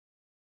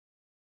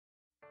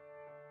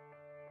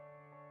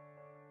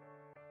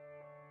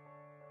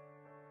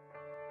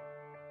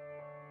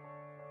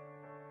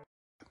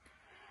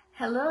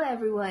Hello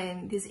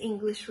everyone, this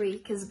English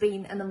week has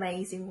been an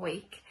amazing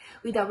week.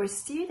 With our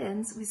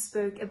students, we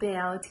spoke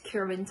about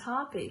current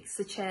topics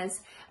such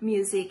as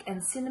music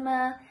and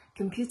cinema,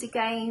 computer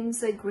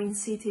games, green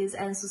cities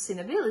and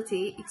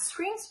sustainability,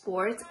 extreme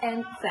sports,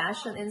 and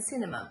fashion and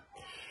cinema.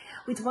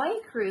 With one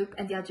group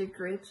and the other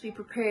groups, we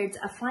prepared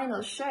a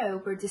final show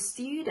where the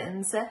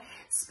students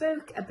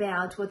spoke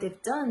about what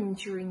they've done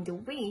during the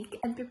week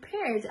and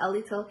prepared a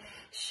little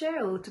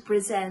show to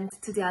present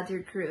to the other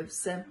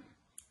groups.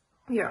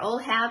 We are all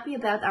happy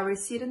about our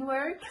student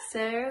work,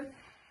 so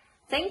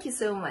thank you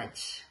so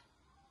much.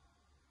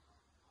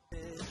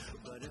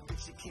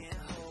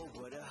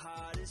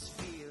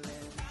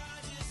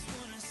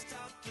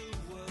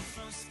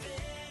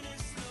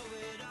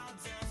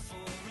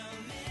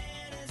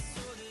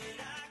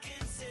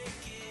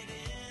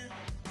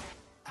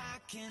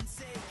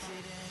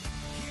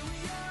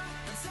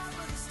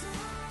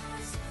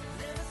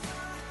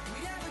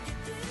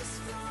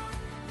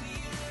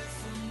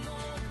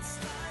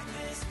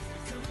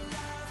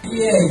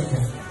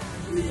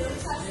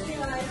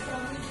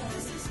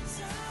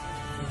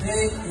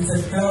 Today is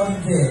a proud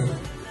day.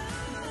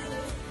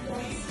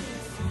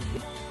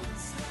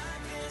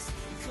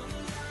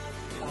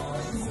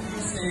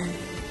 Introducing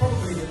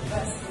probably the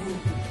best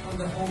group on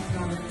the whole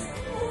planet,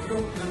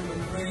 group number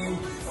 3,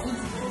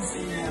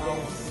 introducing now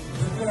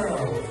the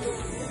girls.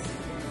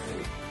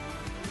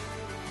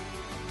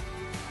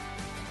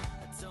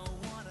 I don't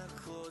want to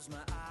close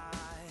my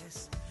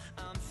eyes,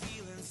 I'm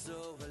feeling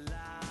so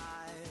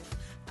alive.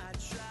 I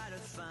try to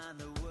find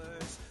the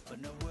words, but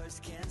no words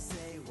can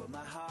say what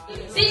my heart.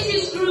 This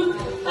is group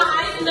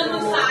 5, number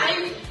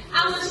 5.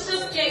 Our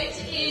subject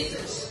is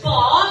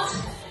sport,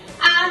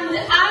 and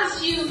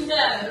as you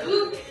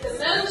know, the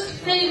most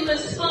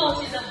famous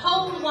sport in the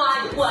whole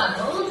wide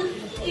world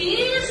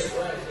is